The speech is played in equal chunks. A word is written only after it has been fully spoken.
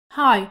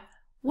Hi,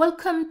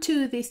 welcome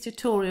to this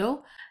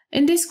tutorial.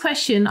 In this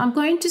question, I'm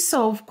going to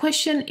solve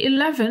question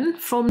 11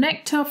 from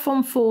NECTA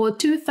Form 4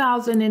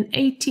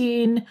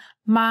 2018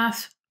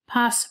 Math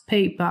Past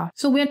Paper.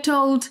 So we're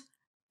told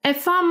a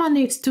farmer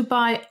needs to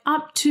buy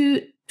up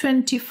to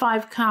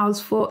 25 cows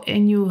for a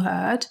new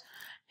herd.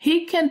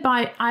 He can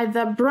buy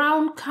either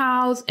brown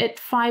cows at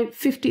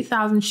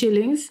 50,000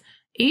 shillings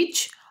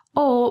each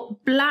or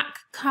black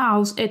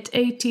cows at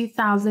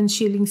 80,000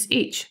 shillings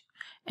each.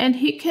 And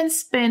he can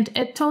spend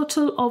a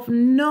total of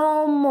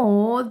no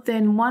more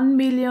than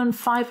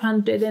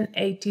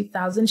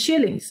 1,580,000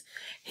 shillings.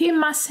 He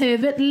must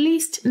have at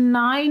least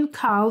 9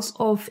 cows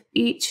of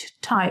each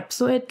type.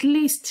 So at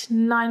least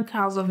 9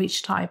 cows of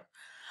each type.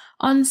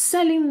 On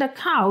selling the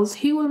cows,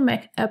 he will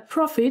make a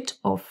profit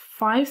of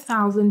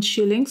 5,000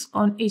 shillings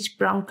on each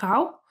brown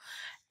cow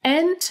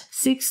and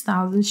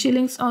 6,000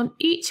 shillings on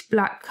each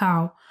black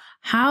cow.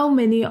 How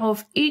many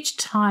of each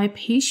type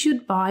he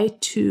should buy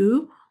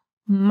to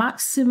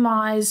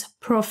maximize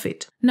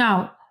profit?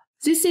 Now,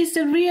 this is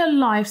a real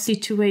life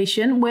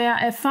situation where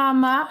a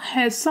farmer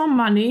has some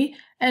money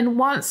and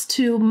wants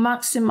to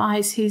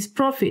maximize his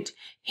profit.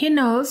 He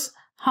knows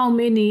how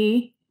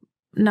many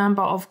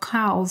number of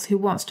cows he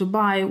wants to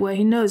buy, where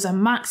he knows a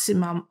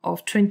maximum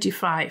of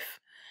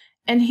 25.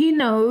 And he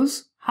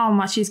knows how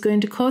much it's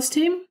going to cost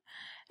him,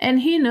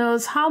 and he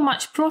knows how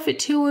much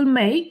profit he will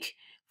make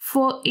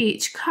for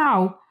each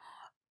cow.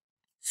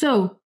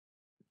 So,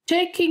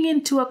 taking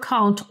into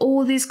account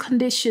all these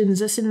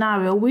conditions, a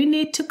scenario, we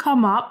need to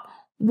come up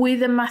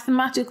with a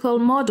mathematical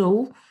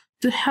model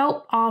to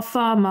help our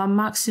farmer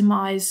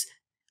maximize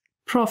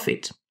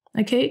profit.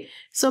 Okay,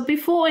 so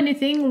before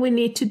anything, we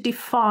need to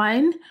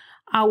define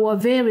our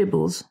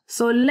variables.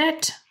 So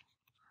let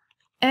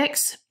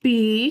X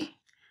be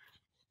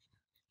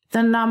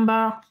the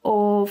number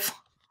of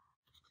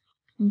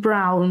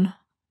brown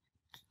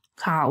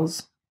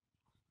cows,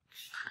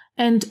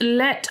 and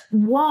let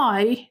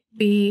Y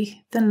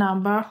be the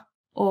number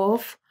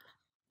of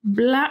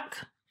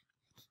black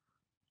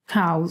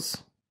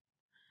cows.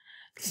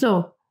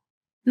 So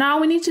now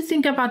we need to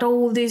think about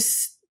all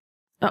these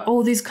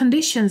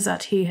conditions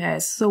that he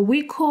has. So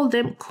we call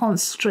them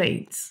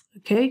constraints,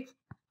 okay?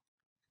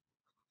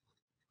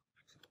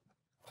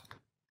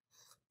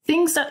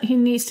 Things that he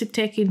needs to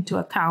take into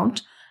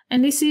account,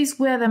 and this is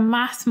where the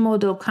math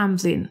model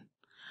comes in.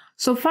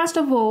 So first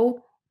of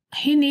all,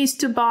 he needs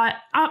to buy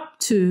up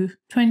to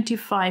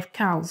 25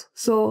 cows.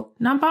 So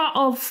number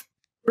of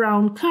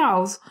brown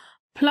cows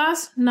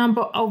plus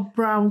number of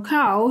brown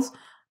cows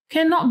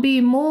cannot be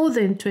more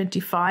than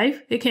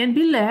 25. It can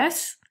be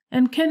less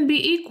and can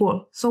be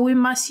equal. So we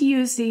must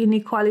use the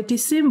inequality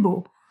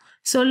symbol.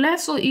 So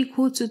less or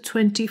equal to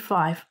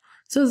 25.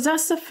 So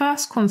that's the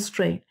first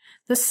constraint.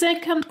 The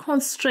second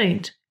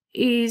constraint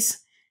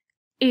is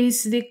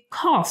the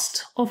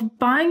cost of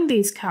buying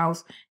these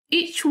cows.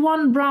 Each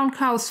one brown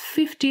cow is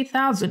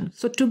 50,000.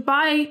 So to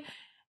buy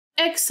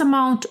X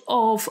amount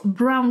of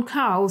brown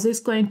cows is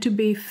going to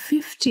be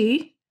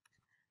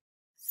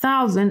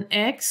 50,000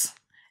 X.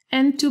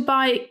 And to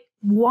buy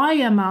Y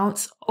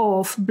amounts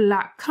of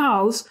black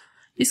cows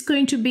is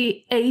going to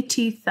be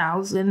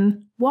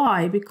 80,000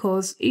 Y,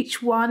 because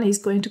each one is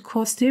going to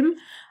cost him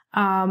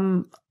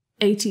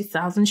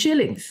 80,000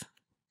 shillings.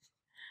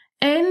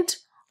 And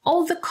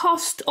all the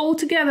cost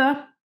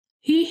altogether,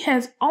 he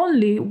has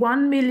only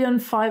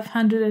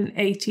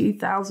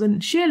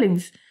 1,580,000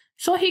 shillings.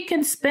 So he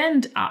can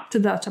spend up to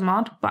that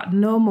amount, but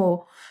no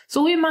more.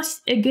 So we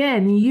must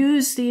again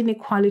use the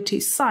inequality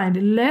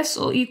sign, less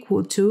or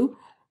equal to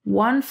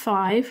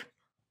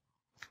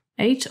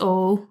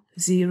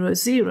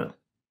 158000.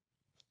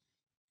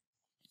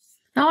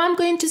 Now I'm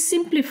going to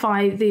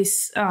simplify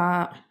this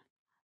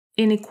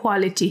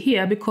inequality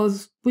here,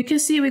 because we can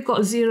see we've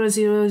got 0,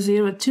 0,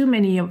 0, too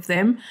many of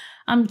them.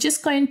 I'm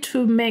just going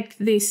to make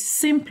this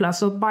simpler,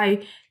 so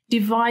by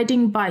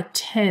dividing by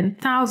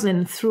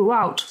 10,000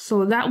 throughout.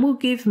 So that will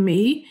give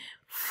me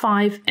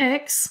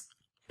 5x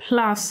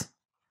plus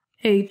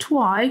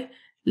 8y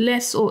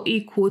less or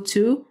equal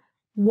to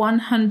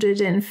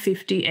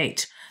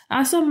 158.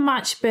 That's a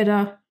much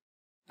better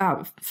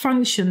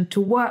function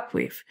to work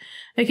with.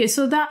 Okay,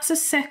 so that's a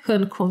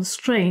second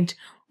constraint.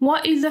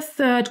 What is the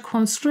third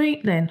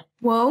constraint then?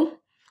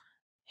 Well,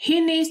 he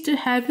needs to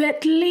have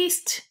at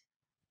least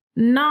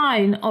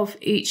 9 of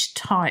each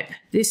type.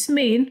 This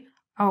means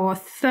our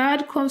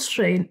third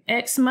constraint,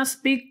 X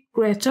must be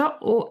greater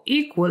or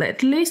equal.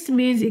 At least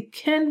means it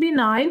can be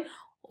 9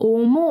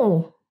 or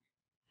more.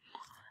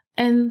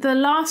 And the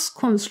last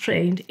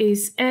constraint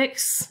is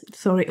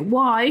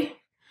Y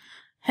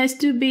has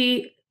to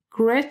be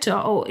greater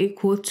or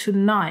equal to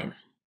 9.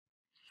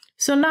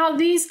 So now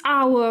these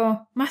are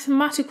our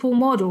mathematical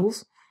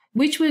models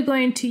which we're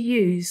going to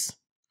use.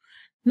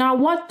 Now,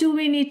 what do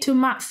we need to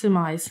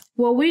maximize?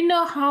 Well, we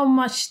know how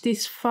much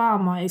this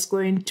farmer is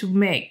going to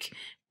make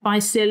by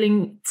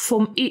selling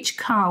from each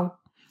cow,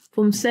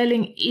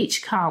 selling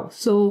each cow.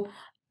 So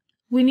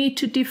we need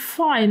to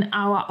define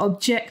our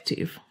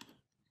objective.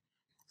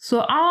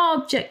 So our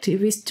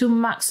objective is to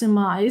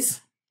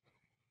maximize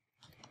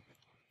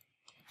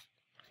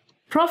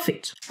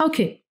profit.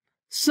 Okay,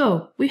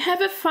 so we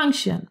have a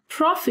function.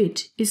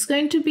 Profit is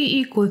going to be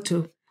equal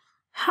to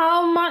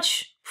how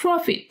much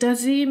profit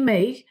does he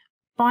make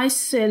by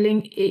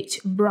selling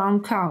each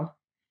brown cow?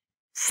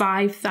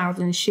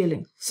 5,000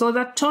 shillings. So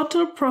the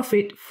total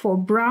profit for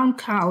brown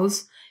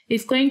cows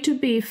is going to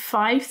be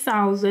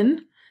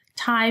 5,000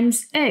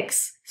 times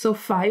X. So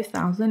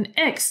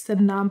 5,000X, the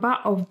number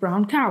of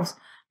brown cows,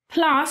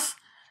 plus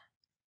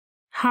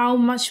how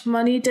much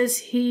money does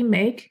he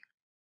make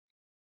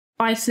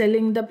by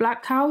selling the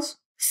black cows?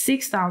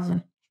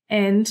 6,000.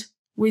 And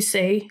we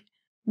say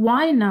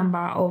Y number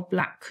of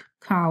black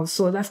cows.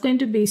 So that's going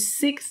to be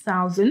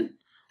 6,000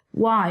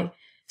 Y.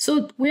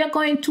 So we are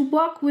going to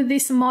work with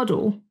this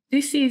model.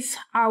 This is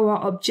our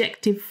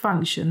objective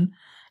function,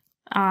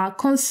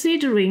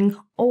 considering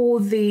all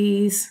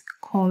these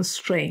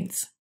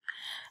constraints.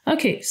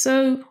 Okay,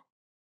 so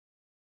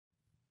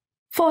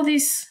for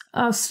this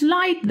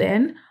slide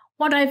then,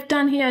 what I've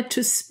done here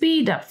to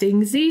speed up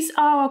things, these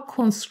are our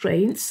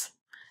constraints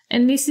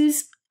and this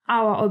is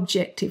our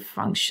objective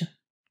function.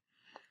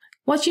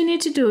 What you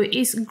need to do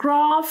is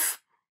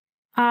graph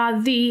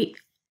the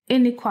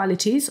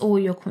inequalities or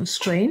your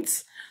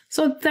constraints.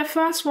 So the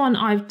first one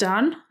I've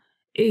done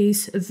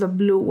is the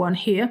blue one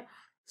here.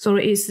 So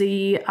it's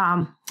the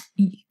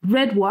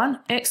red one,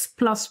 X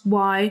plus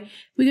Y.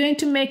 We're going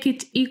to make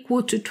it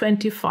equal to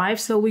 25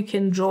 so we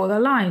can draw the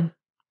line.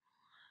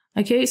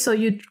 Okay, so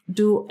you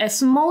do a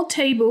small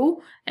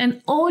table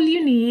and all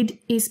you need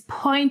is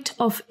point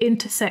of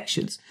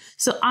intersections.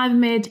 So I've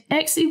made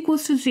X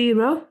equals to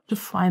 0 to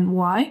find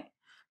Y.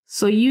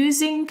 So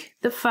using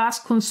the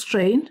first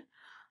constraint,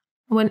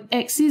 when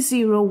X is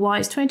 0, Y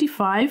is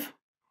 25.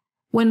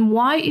 When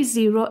Y is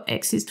 0,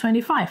 X is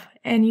 25.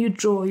 And you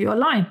draw your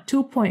line,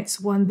 2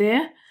 points, one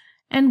there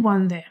and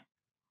one there.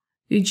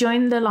 You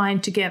join the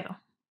line together.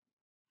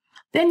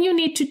 Then you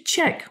need to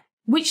check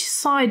which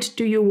side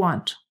do you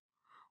want.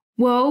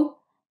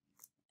 Well,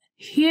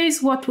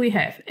 here's what we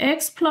have.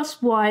 X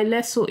plus Y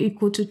less or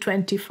equal to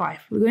 25.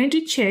 We're going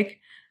to check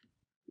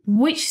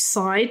which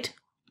side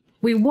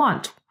we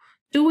want.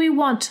 Do we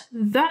want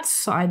that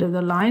side of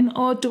the line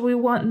or do we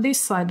want this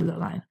side of the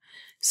line?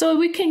 So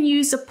we can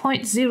use a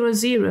point 0,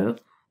 0,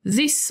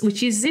 this,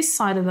 which is this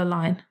side of the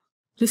line,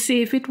 to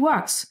see if it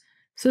works.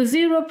 So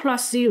 0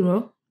 plus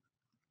 0,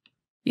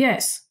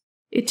 yes,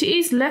 it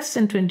is less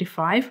than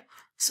 25.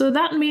 So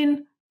that means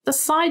the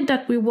side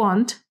that we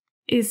want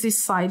is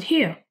this side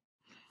here.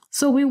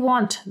 So we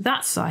want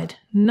that side,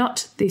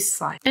 not this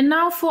side. And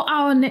now for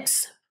our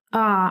next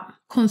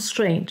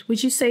constraint,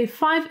 which is say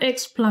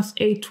 5x plus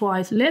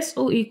 8y is less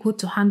or equal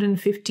to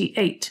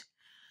 158.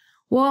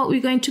 Well,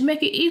 we're going to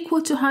make it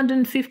equal to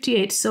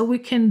 158 so we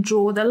can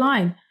draw the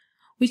line,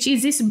 which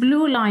is this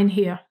blue line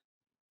here.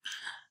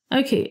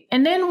 Okay,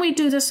 and then we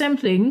do the same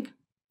thing.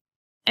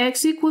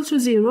 X equals to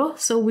 0,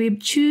 so we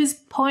choose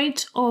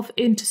point of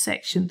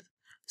intersection.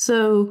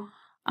 So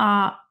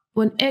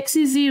when X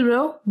is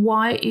 0,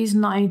 Y is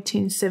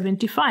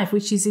 1975,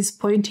 which is this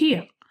point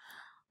here.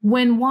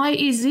 When Y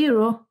is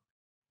 0,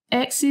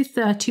 X is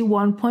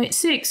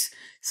 31.6.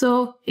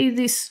 So is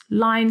this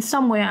line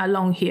somewhere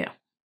along here.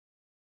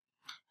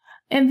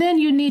 And then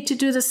you need to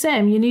do the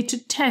same. You need to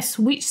test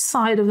which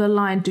side of the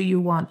line do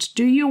you want.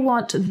 Do you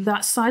want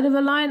that side of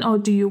the line or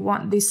do you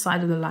want this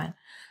side of the line?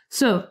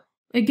 So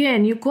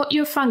again, you've got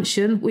your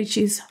function, which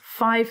is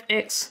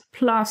 5x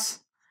plus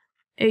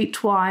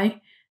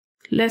 8y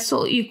less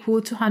or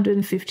equal to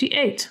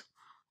 158.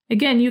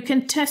 Again, you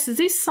can test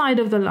this side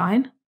of the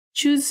line,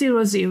 choose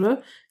 0,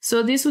 0.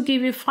 So this will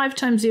give you 5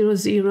 times 0,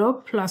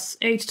 0 plus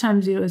 8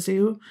 times 0,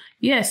 0.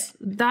 Yes,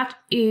 that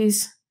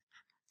is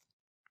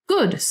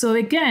good. So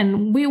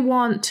again, we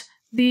want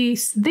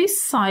this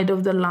side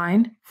of the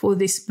line for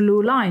this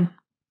blue line.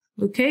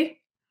 Okay?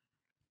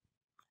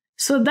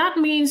 So that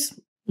means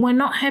we're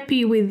not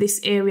happy with this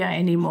area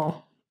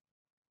anymore,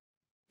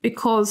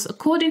 because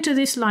according to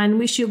this line,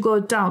 we should go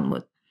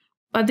downward.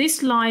 But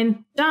this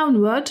line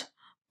downward,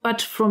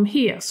 but from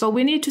here. So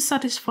we need to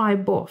satisfy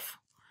both.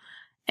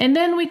 And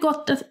then we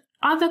got the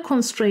other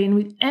constraint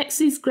with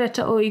x is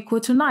greater or equal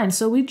to 9.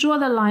 So we draw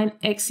the line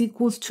x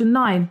equals to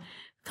 9.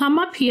 Come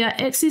up here,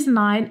 x is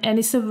 9 and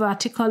it's a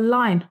vertical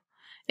line.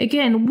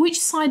 Again, which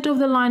side of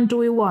the line do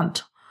we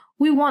want?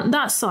 We want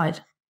that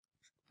side.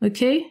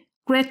 Okay?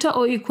 Greater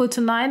or equal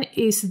to 9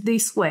 is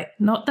this way,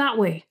 not that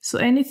way. So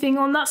anything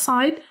on that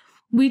side,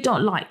 we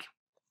don't like.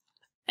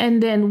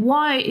 And then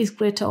y is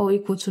greater or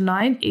equal to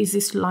 9 is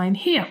this line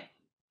here.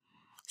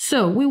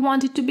 So we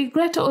want it to be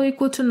greater or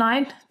equal to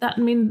 9. That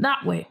means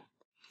that way.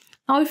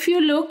 Now if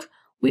you look,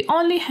 we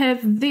only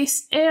have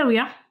this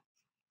area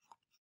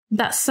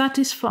that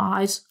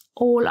satisfies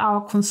all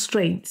our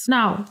constraints.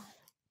 Now,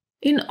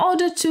 in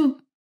order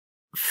to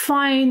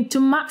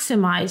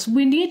maximize,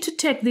 we need to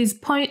take these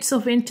points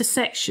of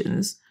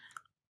intersections,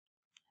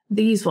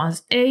 these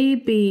ones, A,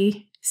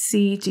 B,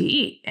 C, D,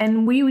 E,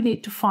 and we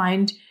need to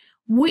find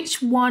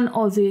which one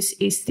of these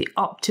is the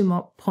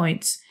optimal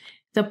points,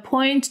 the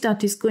point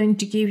that is going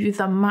to give you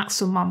the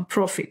maximum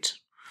profit.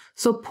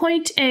 So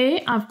point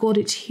A, I've got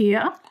it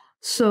here.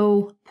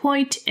 So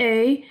point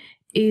A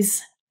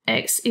is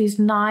x is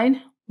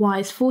 9, y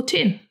is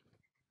 14.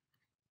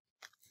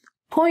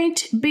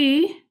 Point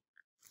B,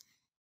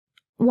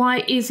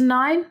 y is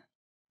 9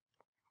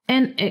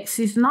 and x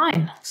is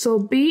 9. So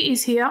B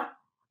is here,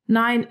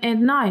 9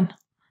 and 9.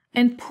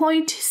 And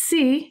point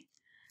C,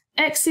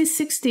 x is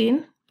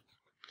 16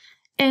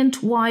 and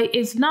y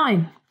is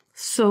 9.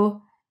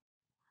 So,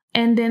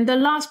 and then the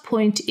last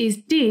point is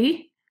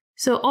D.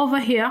 So over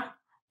here,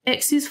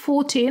 x is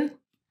 14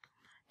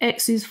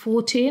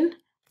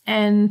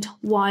 and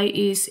y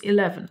is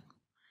 11.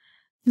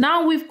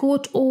 Now we've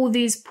got all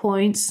these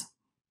points.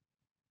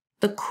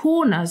 The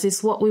corners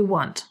is what we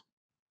want.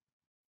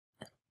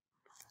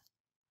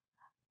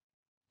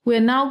 We're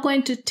now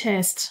going to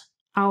test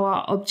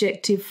our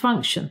objective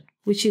function,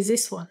 which is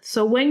this one.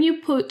 So when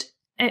you put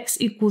x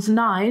equals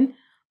 9,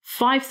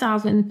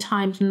 5,000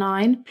 times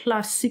 9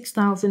 plus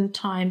 6,000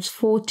 times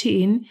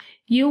 14,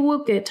 you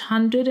will get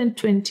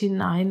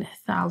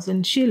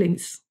 129,000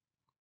 shillings.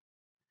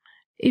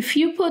 If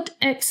you put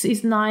x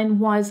is 9,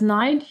 y is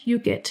 9, you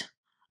get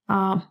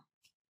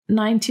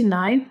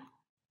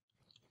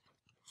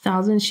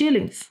 99,000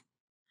 shillings.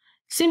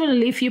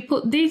 Similarly, if you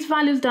put these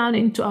values down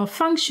into our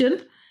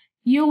function,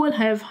 you will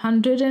have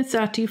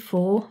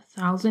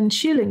 134,000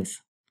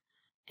 shillings.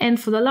 And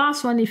for the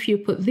last one, if you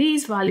put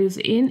these values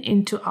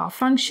into our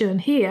function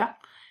here,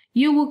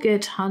 you will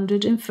get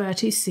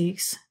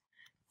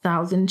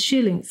 136,000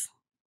 shillings.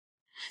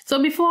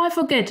 So before I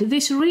forget,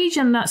 this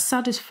region that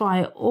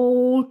satisfies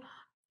all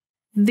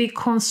the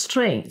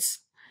constraints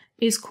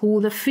is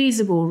called the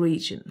feasible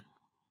region.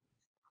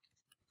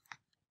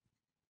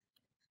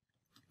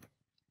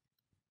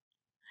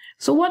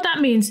 So what that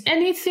means,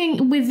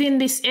 anything within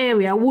this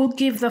area will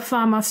give the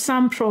farmer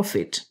some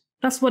profit.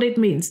 That's what it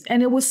means.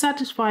 And it will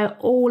satisfy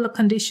all the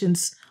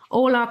conditions,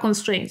 all our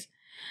constraints.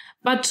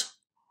 But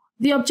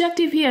the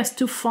objective here is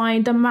to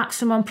find the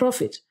maximum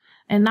profit.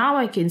 And now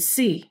I can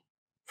see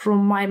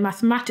from my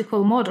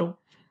mathematical model,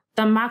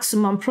 the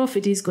maximum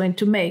profit he's going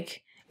to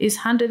make is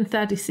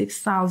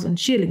 136,000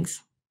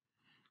 shillings.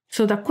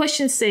 So the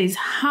question says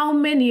how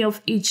many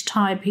of each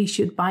type he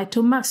should buy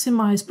to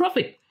maximize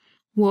profit.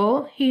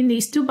 Well, he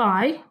needs to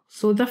buy,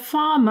 so the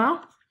farmer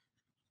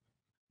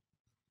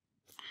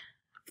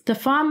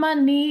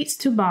needs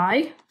to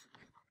buy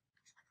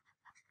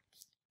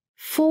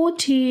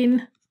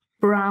 14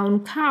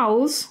 brown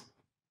cows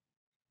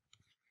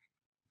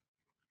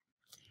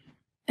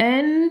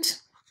and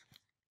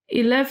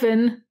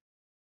 11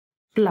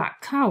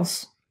 black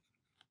cows.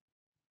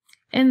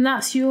 And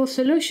that's your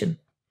solution.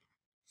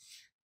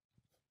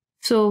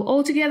 So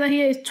altogether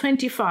here is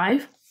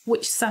 25,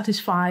 which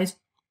satisfies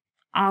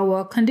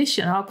our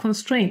condition, our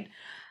constraint.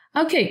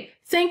 Okay,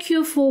 thank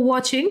you for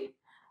watching.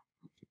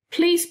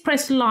 Please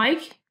press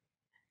like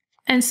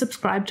and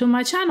subscribe to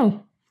my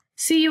channel.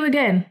 See you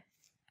again.